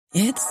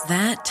It's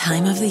that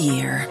time of the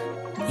year.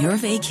 Your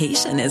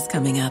vacation is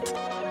coming up.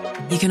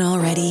 You can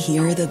already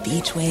hear the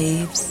beach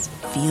waves,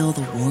 feel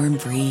the warm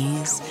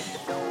breeze,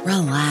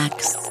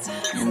 relax,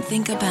 and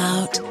think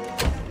about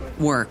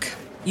work.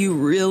 You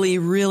really,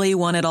 really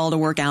want it all to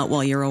work out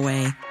while you're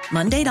away.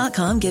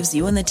 Monday.com gives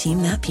you and the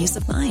team that peace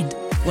of mind.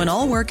 When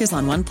all work is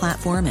on one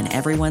platform and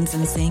everyone's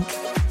in sync,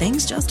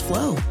 things just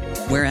flow.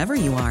 Wherever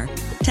you are,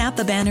 tap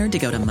the banner to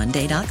go to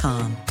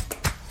Monday.com.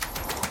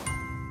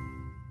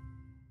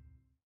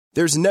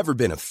 There's never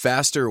been a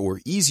faster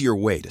or easier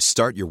way to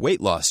start your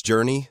weight loss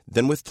journey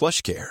than with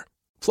PlushCare.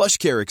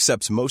 PlushCare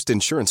accepts most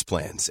insurance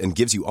plans and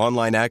gives you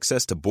online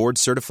access to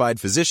board-certified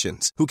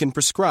physicians who can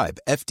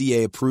prescribe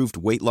FDA-approved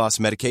weight loss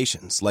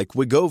medications like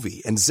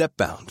Wegovy and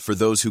Zepbound for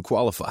those who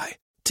qualify.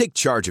 Take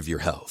charge of your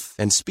health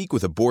and speak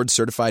with a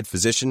board-certified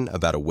physician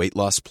about a weight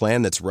loss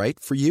plan that's right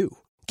for you.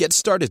 Get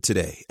started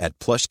today at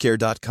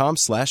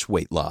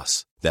plushcare.com/weight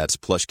loss. That's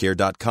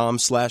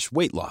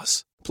plushcare.com/weight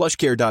loss.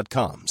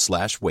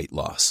 plushcare.com/weight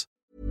loss.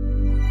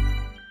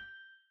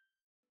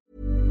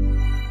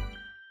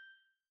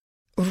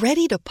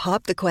 Ready to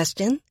pop the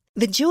question?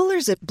 The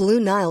jewelers at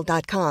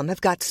BlueNile.com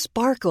have got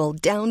sparkle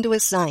down to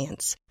a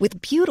science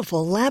with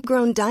beautiful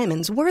lab-grown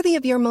diamonds worthy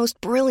of your most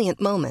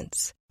brilliant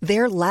moments.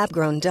 Their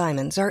lab-grown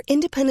diamonds are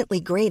independently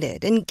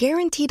graded and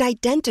guaranteed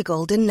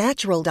identical to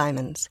natural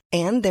diamonds,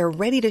 and they're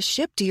ready to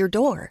ship to your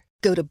door.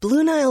 Go to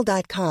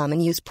BlueNile.com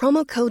and use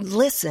promo code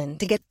LISTEN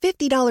to get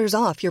 $50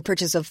 off your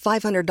purchase of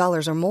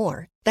 $500 or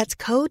more. That's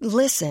code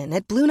LISTEN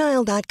at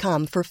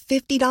BlueNile.com for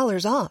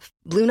 $50 off.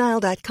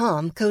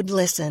 BlueNile.com, code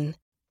LISTEN.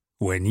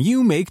 When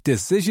you make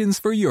decisions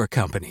for your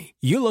company,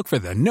 you look for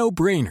the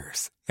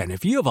no-brainers. And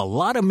if you have a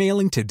lot of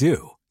mailing to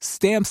do,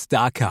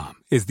 Stamps.com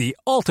is the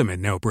ultimate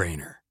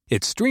no-brainer.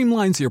 It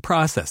streamlines your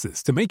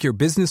processes to make your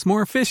business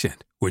more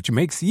efficient, which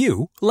makes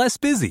you less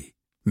busy.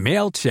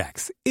 Mail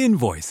checks,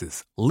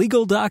 invoices,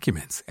 legal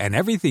documents, and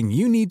everything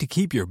you need to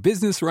keep your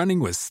business running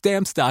with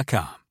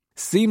Stamps.com.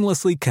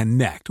 Seamlessly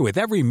connect with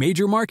every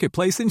major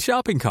marketplace and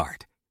shopping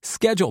cart.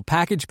 Schedule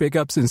package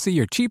pickups and see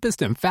your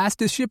cheapest and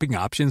fastest shipping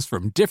options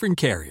from different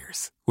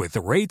carriers, with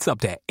rates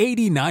up to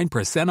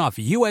 89% off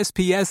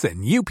USPS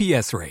and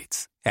UPS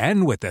rates.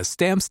 And with the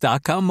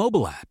Stamps.com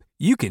mobile app,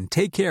 you can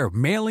take care of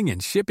mailing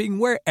and shipping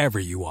wherever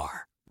you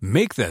are.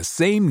 Make the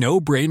same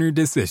no-brainer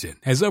decision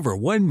as over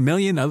 1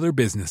 million other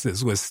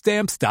businesses with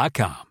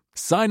Stamps.com.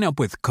 Sign up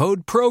with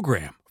code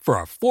PROGRAM for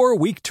a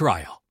 4-week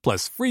trial,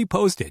 plus free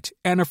postage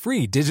and a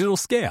free digital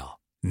scale.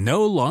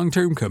 No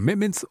long-term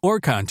commitments or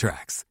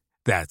contracts.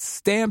 That's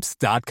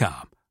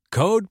Stamps.com.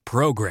 Code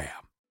PROGRAM.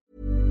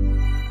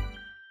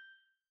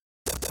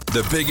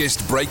 The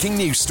biggest breaking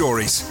news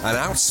stories and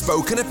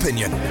outspoken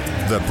opinion.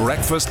 The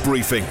Breakfast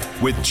Briefing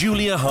with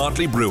Julia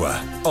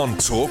Hartley-Brewer on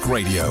Talk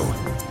Radio.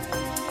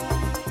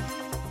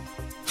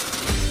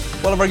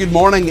 Well, a very good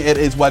morning. It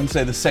is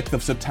Wednesday, the 6th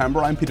of September.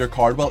 I'm Peter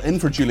Cardwell, in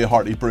for Julia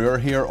Hartley-Brewer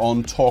here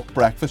on Talk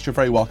Breakfast. You're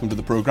very welcome to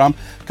the programme.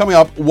 Coming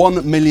up,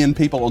 1 million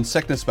people on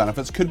sickness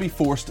benefits could be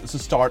forced to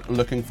start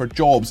looking for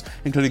jobs,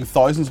 including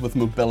thousands with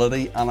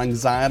mobility and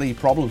anxiety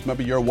problems.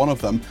 Maybe you're one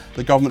of them.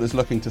 The government is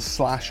looking to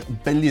slash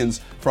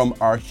billions from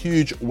our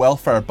huge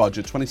welfare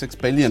budget, 26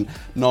 billion.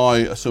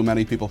 Now, so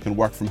many people can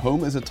work from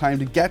home. Is it time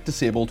to get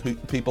disabled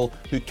people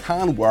who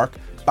can work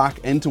back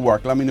into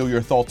work? Let me know your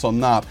thoughts on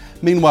that.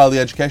 Meanwhile, the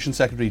Education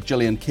Secretary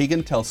Gillian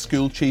Keegan tells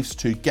school chiefs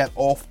to get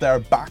off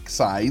their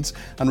backsides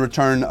and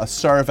return a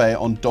survey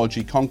on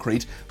dodgy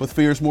concrete, with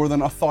fears more than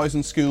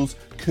 1,000 schools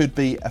could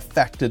be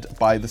affected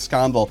by the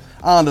scandal.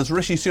 And as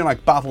Rishi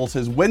Sunak battles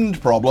his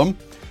wind problem,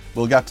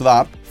 we'll get to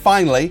that.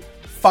 Finally,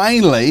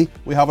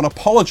 we have an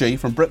apology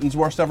from Britain's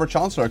worst ever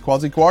Chancellor,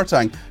 Kwasi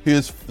Kwarteng, who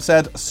has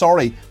said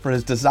sorry for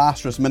his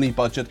disastrous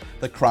mini-budget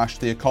that crashed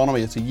the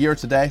economy. It's a year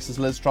today since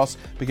Liz Truss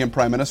became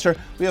Prime Minister.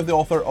 We have the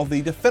author of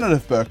the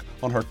definitive book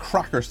on her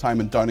crackers time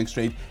in Downing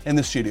Street in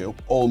the studio.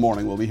 All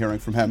morning we'll be hearing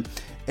from him.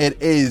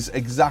 It is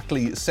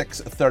exactly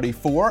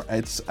 6:34.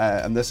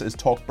 And this is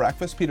Talk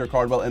Breakfast. Peter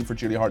Cardwell in for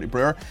Julia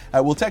Hartley-Brewer.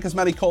 We'll take as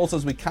many calls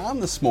as we can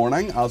this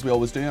morning, as we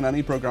always do in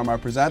any programme I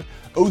present.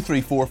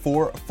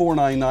 0344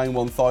 499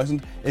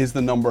 1000 is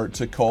the number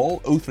to call.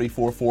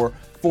 0344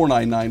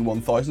 499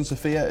 1000.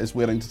 Sophia is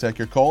waiting to take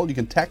your call. You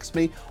can text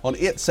me on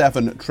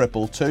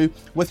 87222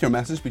 with your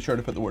message. Be sure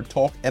to put the word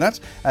talk in it.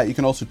 You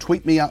can also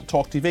tweet me at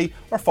TalkTV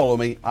or follow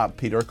me at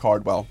Peter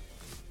Cardwell.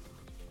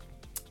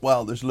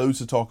 Well, there's loads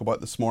to talk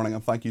about this morning,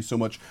 and thank you so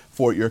much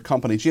for your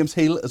company. James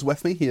Heal is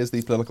with me. He is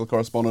the political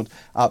correspondent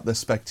at The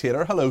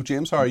Spectator. Hello,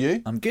 James. How are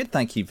you? I'm good,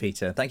 thank you,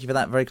 Peter. Thank you for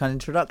that very kind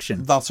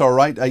introduction. That's all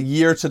right. A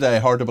year today,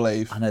 hard to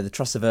believe. I know, the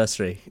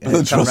Trussiversary. The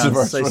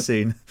Trussiversary. So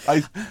soon.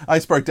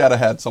 Iceberg dead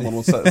ahead, someone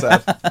will say.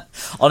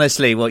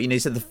 Honestly, well, you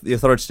said the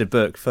authoritative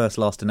book, first,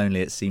 last and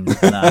only, it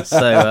seems now. So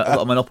I've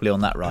got a monopoly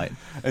on that, right?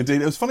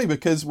 Indeed. It was funny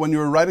because when you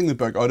were writing the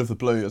book, Out of the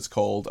Blue it's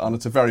called, and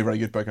it's a very, very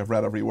good book. I've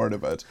read every word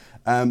of it.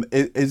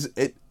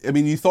 I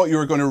mean, you thought you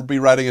were going to be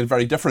writing a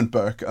very different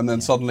book, and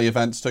then suddenly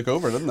events took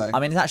over, didn't they? I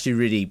mean, it's actually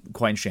really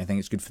quite interesting. I think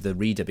it's good for the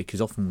reader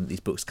because often these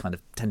books kind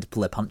of tend to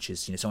pull their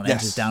punches. You know, someone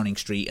enters Downing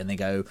Street and they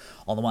go,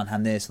 on the one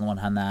hand this, on the one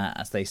hand that,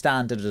 as they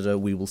stand,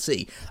 we will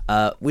see.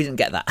 We didn't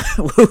get that.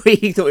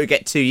 We thought we'd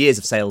get 2 years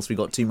of sales. We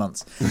got 2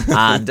 months,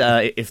 and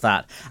if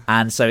that.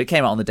 And so it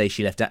came out on the day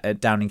she left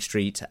Downing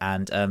Street,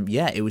 and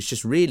it was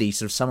just really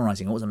sort of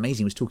summarising. What was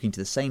amazing was talking to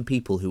the same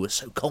people who were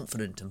so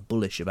confident and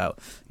bullish about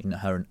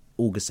her and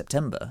August,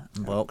 September,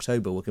 and by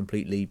October we're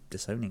completely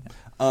disowning it.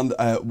 And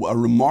a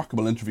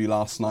remarkable interview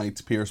last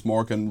night. Piers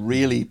Morgan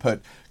really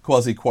put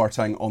Kwasi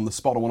Kwarteng on the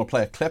spot. I want to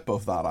play a clip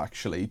of that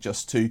actually,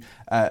 just to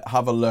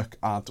have a look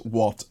at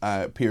what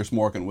Piers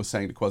Morgan was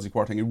saying to Kwasi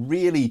Kwarteng.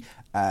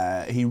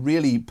 He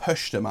really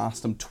pushed him,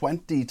 asked him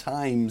 20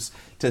 times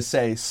to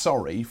say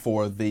sorry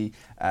for the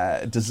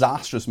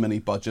disastrous mini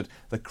budget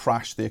that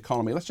crashed the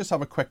economy. Let's just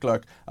have a quick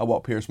look at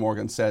what Piers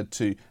Morgan said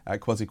to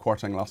Kwasi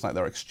Kwarteng last night,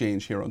 their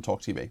exchange here on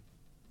Talk TV.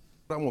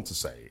 What I want to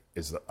say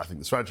is that I think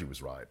the strategy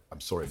was right.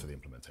 I'm sorry for the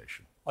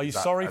implementation. Are you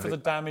sorry for the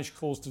damage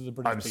caused to the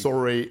British people? I'm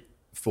sorry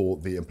for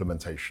the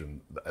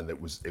implementation, and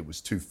it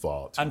was too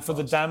far. And for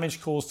the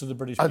damage caused to the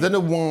British people? I don't know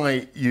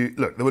why you...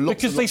 Look, there were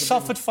lots because they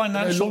suffered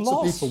financial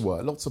loss.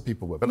 Lots of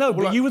people were.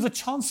 But you were the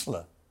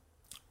Chancellor.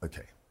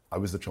 OK. I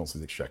was the Chancellor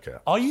of the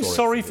Exchequer. Are you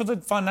sorry for the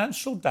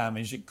financial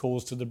damage it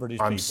caused to the British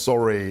people? I'm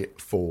sorry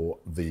for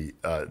the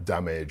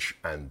damage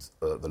and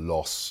the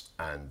loss,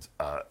 and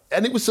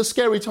it was a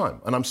scary time,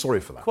 and I'm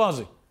sorry for that.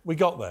 Kwasi, we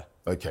got there.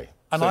 OK.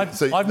 And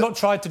I've not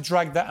tried to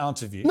drag that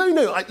out of you. No.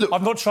 Look,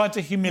 I've not tried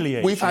to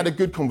humiliate you. We've had a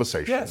good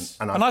conversation. Yes.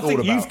 And I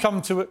think you've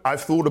come to it.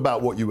 I've thought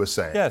about what you were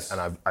saying. Yes.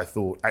 And I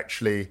thought,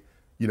 actually,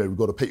 we've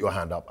got to put your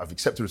hand up. I've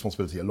accepted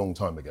responsibility a long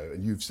time ago.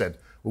 And you've said,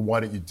 well,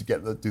 why don't you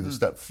do the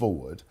step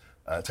forward,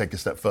 take a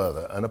step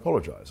further and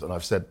apologise? And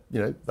I've said,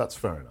 that's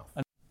fair enough.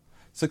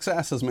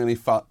 Success has many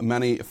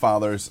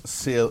fathers.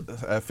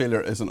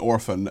 Failure is an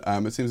orphan.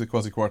 It seems that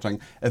Kwasi Kwarteng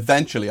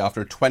eventually,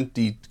 after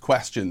 20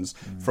 questions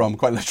from,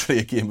 quite literally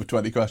a game of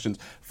 20 questions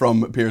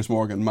from Piers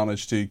Morgan,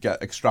 managed to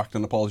extract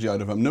an apology out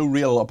of him. No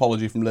real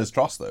apology from Liz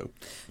Truss, though.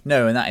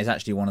 No, and that is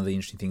actually one of the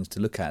interesting things to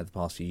look at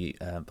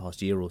the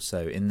past year or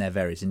so. In their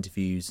various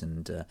interviews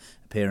and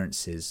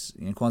appearances,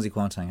 Kwasi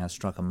Kwarteng has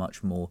struck a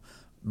much more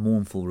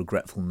mournful,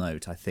 regretful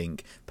note, I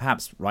think,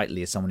 perhaps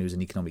rightly, as someone who's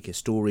an economic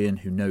historian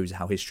who knows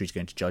how history is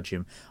going to judge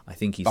him. I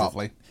think he's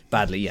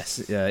badly,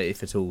 yes,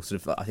 if at all.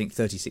 Sort of, I think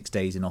 36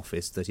 days in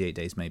office, 38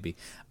 days maybe.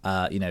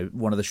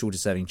 One of the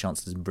shortest serving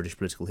chancellors in British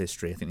political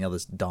history. I think the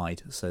others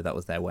died, so that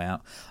was their way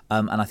out.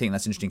 And I think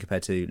that's interesting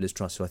compared to Liz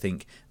Truss, who I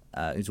think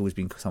who's always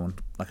been someone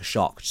like a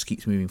shark, just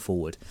keeps moving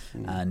forward.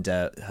 And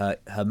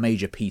her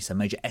major piece, her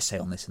major essay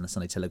on this in the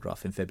Sunday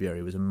Telegraph in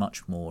February was a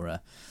much more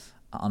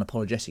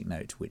unapologetic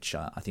note, which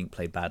I think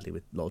played badly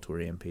with a lot of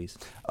Tory MPs.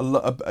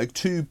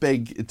 Two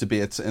big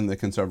debates in the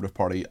Conservative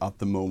Party at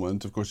the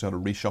moment. Of course, you had a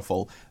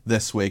reshuffle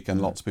this week, and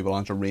lots of people,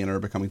 Angela Rayner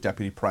becoming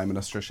Deputy Prime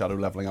Minister, Shadow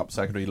Levelling Up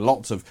Secretary,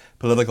 lots of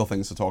political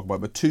things to talk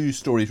about, but two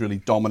stories really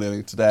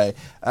dominating today.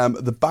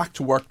 The Back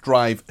to Work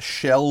drive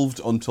shelved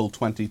until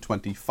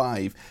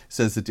 2025,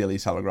 says the Daily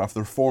Telegraph.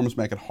 The reforms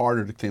make it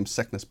harder to claim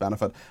sickness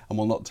benefit and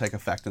will not take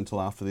effect until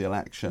after the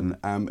election.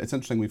 It's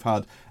interesting, we've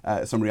had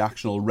some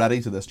reaction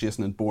already to this.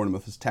 Jason in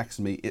Bournemouth has texted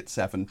me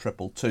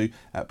 87222.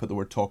 Put the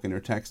word talk in your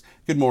text.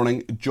 Good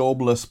morning.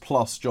 Jobless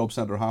plus job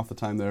centre, half the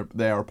time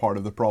they are part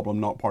of the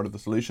problem, not part of the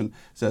solution,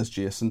 says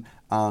Jason.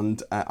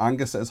 And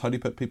Angus says, how do you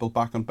put people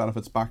back on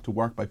benefits back to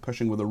work? By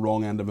pushing with the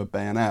wrong end of a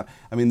bayonet.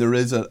 I mean, there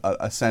is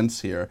a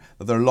sense here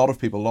that there are a lot of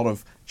people, a lot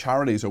of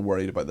charities are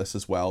worried about this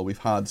as well. We've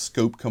had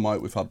Scope come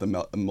out, we've had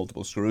the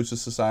Multiple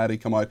Sclerosis Society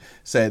come out,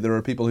 say there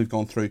are people who've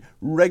gone through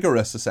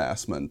rigorous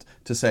assessment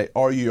to say,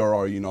 are you or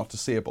are you not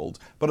disabled?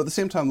 But at the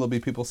same time, there'll be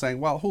people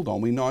saying, well, hold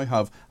on, we now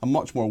have a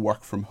much more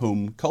work from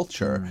home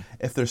culture.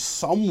 If there's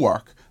some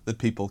work that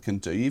people can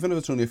do, even if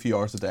it's only a few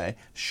hours a day,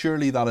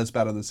 surely that is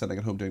better than sitting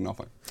at home doing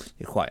nothing.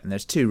 Yeah, quite. And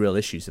there's two real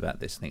issues about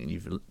this, I think,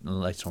 you've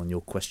later on your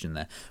question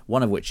there.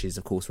 One of which is,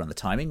 of course, around the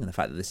timing and the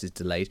fact that this is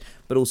delayed,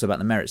 but also about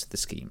the merits of the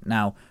scheme.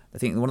 Now, I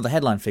think one of the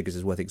headline figures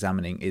is worth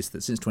examining is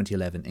that since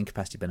 2011,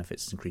 incapacity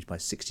benefits has increased by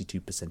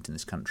 62% in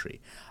this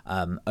country.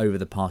 Over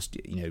the past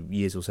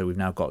years or so, we've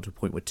now got to a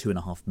point where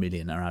 2.5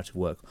 million are out of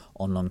work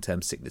on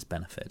long-term sickness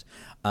benefit.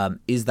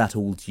 Is that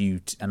all due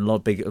to, and a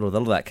lot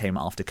of that came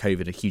after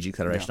COVID, a huge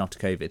acceleration after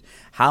COVID.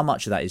 How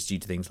much of that is due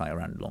to things like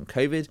around long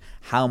COVID?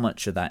 How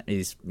much of that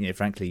is,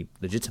 frankly,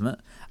 legitimate?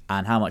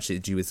 And how much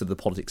is due with sort of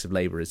the politics of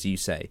Labour, as you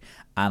say?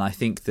 And I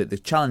think that the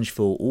challenge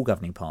for all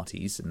governing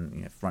parties,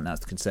 and right now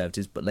it's the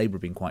Conservatives, but Labour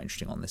have been quite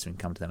interesting on this, we can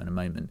come to them in a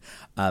moment,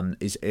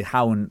 is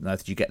how on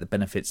earth do you get the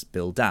benefits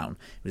bill down?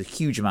 It was a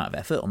huge amount of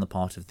effort on the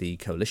part of the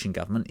coalition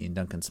government, Ian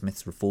Duncan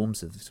Smith's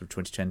reforms of sort of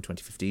 2010,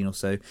 2015 or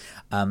so.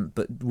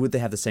 But would they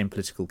have the same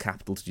political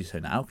capital to do so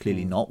now?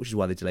 Clearly not, which is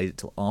why they delayed it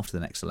till after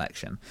the next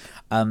election.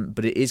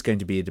 But it is going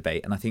to be a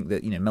debate, and I think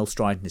that Mel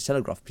Stride in his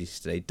Telegraph piece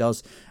today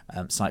does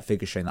cite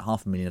figures showing that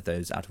 500,000 of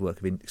those out of of work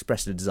have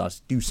expressed a desire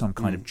to do some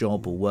kind of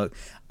job or work,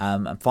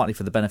 and partly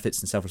for the benefits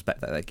and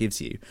self-respect that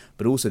gives you.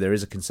 But also there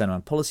is a concern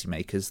around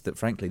policymakers that,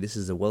 frankly, this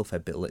is a welfare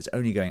bill that's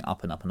only going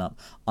up and up and up.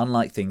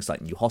 Unlike things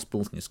like new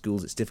hospitals, new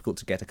schools, it's difficult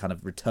to get a kind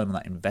of return on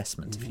that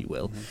investment, if you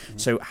will.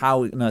 So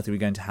how on earth are we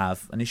going to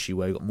have an issue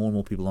where we've got more and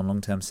more people on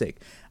long-term sick?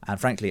 And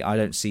frankly, I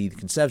don't see the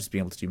Conservatives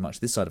being able to do much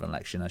this side of an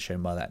election, as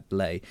shown by that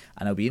delay.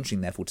 And it'll be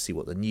interesting, therefore, to see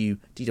what the new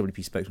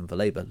DWP spokesman for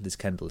Labour, Liz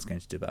Kendall, is going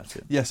to do about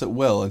it. Yes, it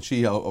will. And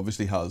she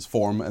obviously has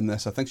form in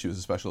this. I think she was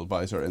a special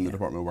advisor in the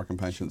Department of Work and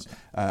Pensions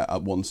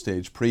at one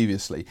stage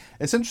previously.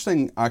 It's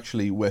interesting,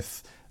 actually,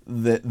 with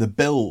the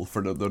bill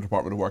for the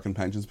Department of Work and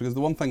Pensions, because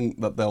the one thing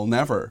that they'll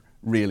never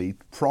really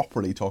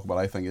properly talk about,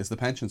 I think, is the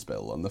pensions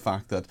bill and the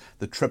fact that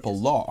the triple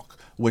lock,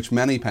 which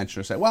many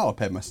pensioners say, well, I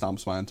paid my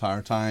stamps my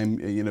entire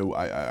time,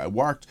 I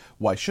worked,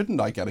 why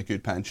shouldn't I get a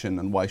good pension,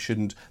 and why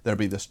shouldn't there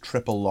be this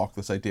triple lock,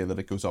 this idea that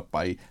it goes up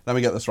by, let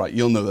me get this right,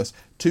 you'll know this,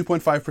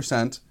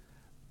 2.5%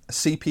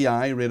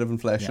 CPI rate of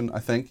inflation, I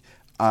think,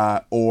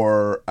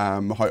 or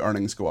how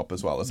earnings go up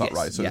as well. Is that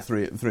right? So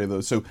three of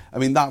those. So, I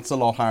mean, that's a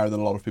lot higher than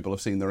a lot of people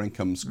have seen their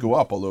incomes go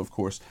up, although, of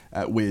course,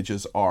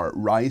 wages are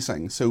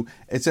rising. So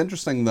it's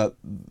interesting that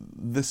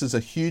this is a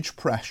huge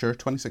pressure,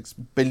 £26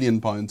 billion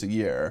a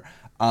year,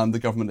 and the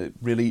government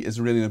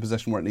is really in a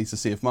position where it needs to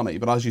save money.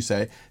 But as you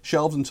say,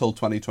 shelved until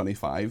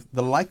 2025,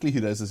 the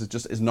likelihood is it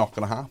just is not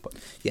going to happen.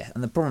 Yeah,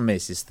 and the problem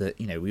is that,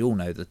 we all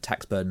know the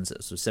tax burden's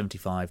at sort of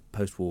 75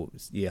 post-war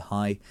year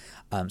high.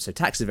 So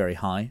taxes are very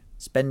high.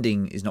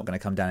 Spending is not going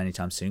to come down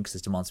anytime soon because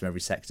there's demands from every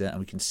sector, and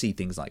we can see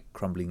things like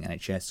crumbling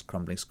NHS,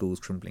 crumbling schools,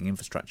 crumbling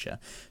infrastructure.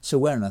 So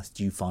where on earth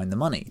do you find the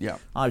money? Yeah.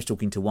 I was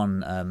talking to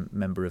one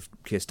member of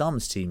Keir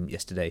Starmer's team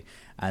yesterday,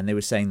 and they were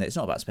saying that it's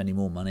not about spending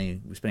more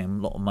money. We're spending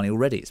a lot of money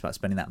already. It's about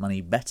spending that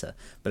money better.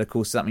 But of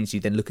course, that means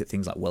you then look at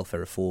things like welfare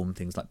reform,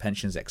 things like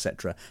pensions,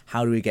 etc.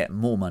 How do we get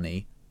more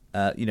money?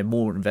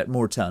 More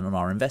return on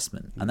our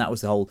investment, and that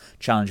was the whole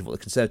challenge of what the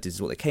Conservatives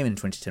is what they came in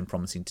 2010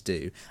 promising to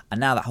do, and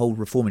now that whole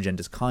reform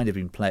agenda's kind of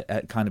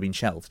been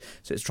shelved.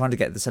 So it's trying to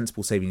get the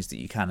sensible savings that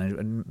you can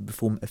and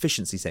perform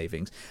efficiency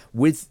savings.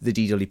 With the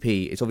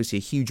DWP, it's obviously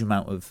a huge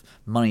amount of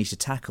money to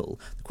tackle.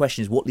 The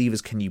question is, what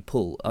levers can you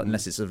pull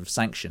unless it's sort of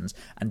sanctions,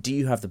 and do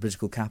you have the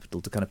political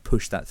capital to kind of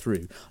push that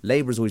through?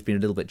 Labour has always been a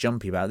little bit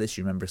jumpy about this.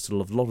 You remember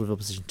sort of a lot of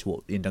opposition to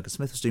what Ian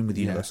Duncan-Smith was doing with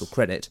universal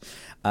credit,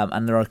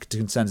 and there are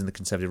concerns in the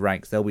Conservative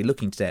ranks. They'll be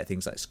looking today at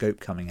things like Scope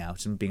coming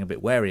out and being a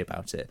bit wary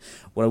about it.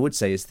 What I would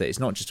say is that it's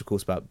not just, of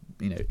course, about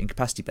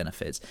incapacity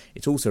benefits.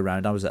 It's also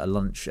around. I was at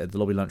the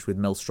lobby lunch with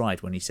Mel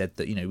Stride when he said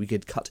that we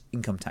could cut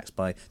income tax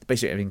by the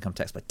basic rate of income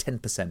tax by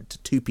 10%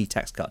 to 2p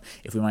tax cut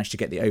if we managed to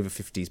get the over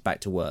 50s back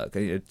to work.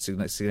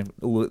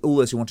 All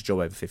those who want a job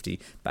over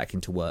 50 back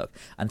into work.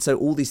 And so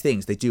all these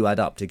things, they do add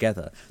up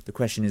together. The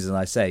question is, as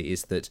I say,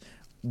 is that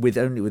with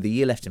a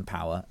year left in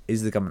power,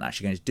 is the government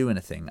actually going to do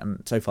anything?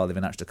 And so far they've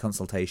announced a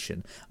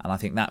consultation, and I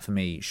think that for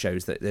me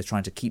shows that they're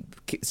trying to kick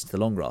this into the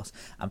long grass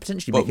and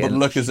potentially make it... But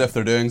look as if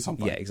they're doing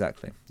something. Yeah,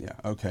 exactly. Yeah,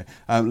 okay.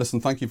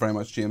 Listen, thank you very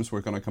much, James. We're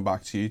going to come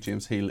back to you.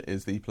 James Heal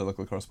is the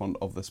political correspondent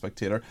of The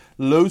Spectator.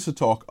 Loads to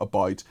talk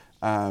about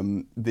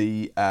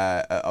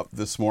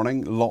this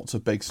morning. Lots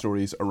of big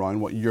stories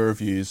around what your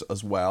views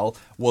as well.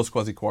 Was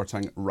Kwasi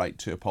Kwarteng right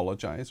to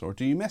apologise, or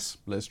do you miss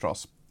Liz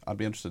Truss? I'd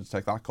be interested to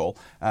take that call.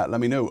 Let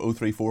me know,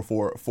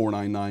 0344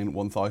 499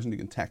 1000. You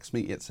can text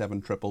me,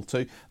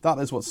 87222. That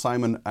is what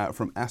Simon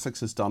from Essex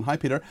has done. Hi,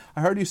 Peter.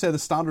 I heard you say the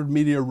standard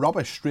media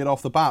rubbish straight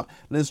off the bat.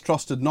 Liz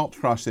Truss did not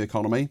crash the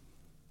economy.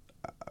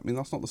 I mean,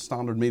 that's not the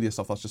standard media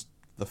stuff, that's just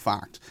the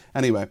fact.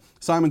 Anyway,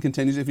 Simon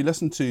continues, if you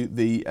listen to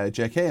the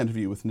JK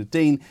interview with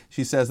Nadine,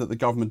 she says that the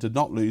government did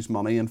not lose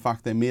money. In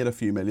fact, they made a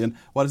few million.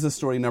 Why does this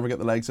story never get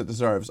the legs it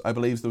deserves? I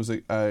believe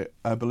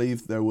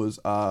there was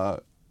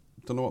a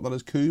don't know what that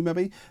is, coup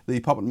maybe?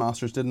 The puppet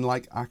masters didn't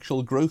like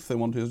actual growth. They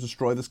wanted to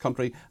destroy this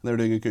country, and they're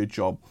doing a good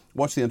job.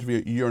 Watch the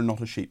interview. You're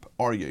not a sheep,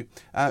 are you?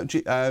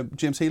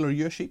 James Heal, are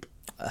you a sheep?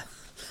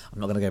 I'm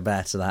not going to go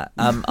back to that.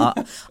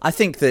 I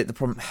think that the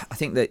problem. I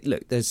think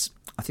that there's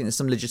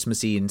some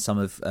legitimacy in some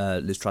of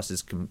Liz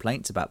Truss's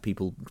complaints about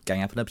people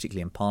going up,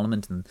 particularly in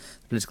Parliament and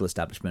the political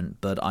establishment.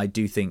 But I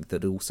do think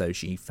that also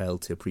she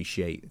failed to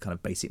appreciate the kind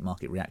of basic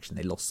market reaction.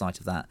 They lost sight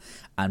of that,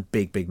 and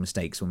big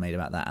mistakes were made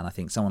about that. And I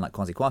think someone like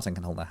Kwasi Kwarteng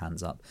can hold their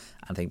hands up.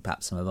 And I think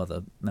perhaps some of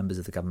other members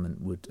of the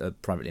government would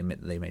privately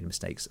admit that they made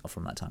mistakes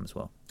from that time as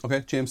well.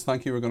 Okay, James,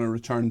 thank you. We're going to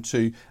return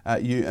to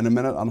you in a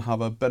minute and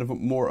have a bit of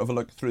more of a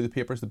look through the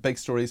papers, the big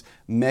stories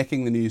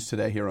making the news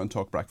today here on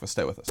Talk Breakfast.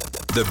 Stay with us.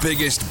 The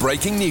biggest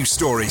breaking news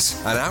stories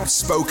and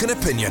outspoken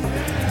opinion.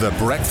 The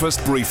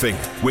Breakfast Briefing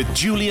with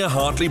Julia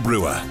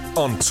Hartley-Brewer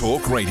on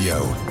Talk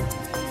Radio.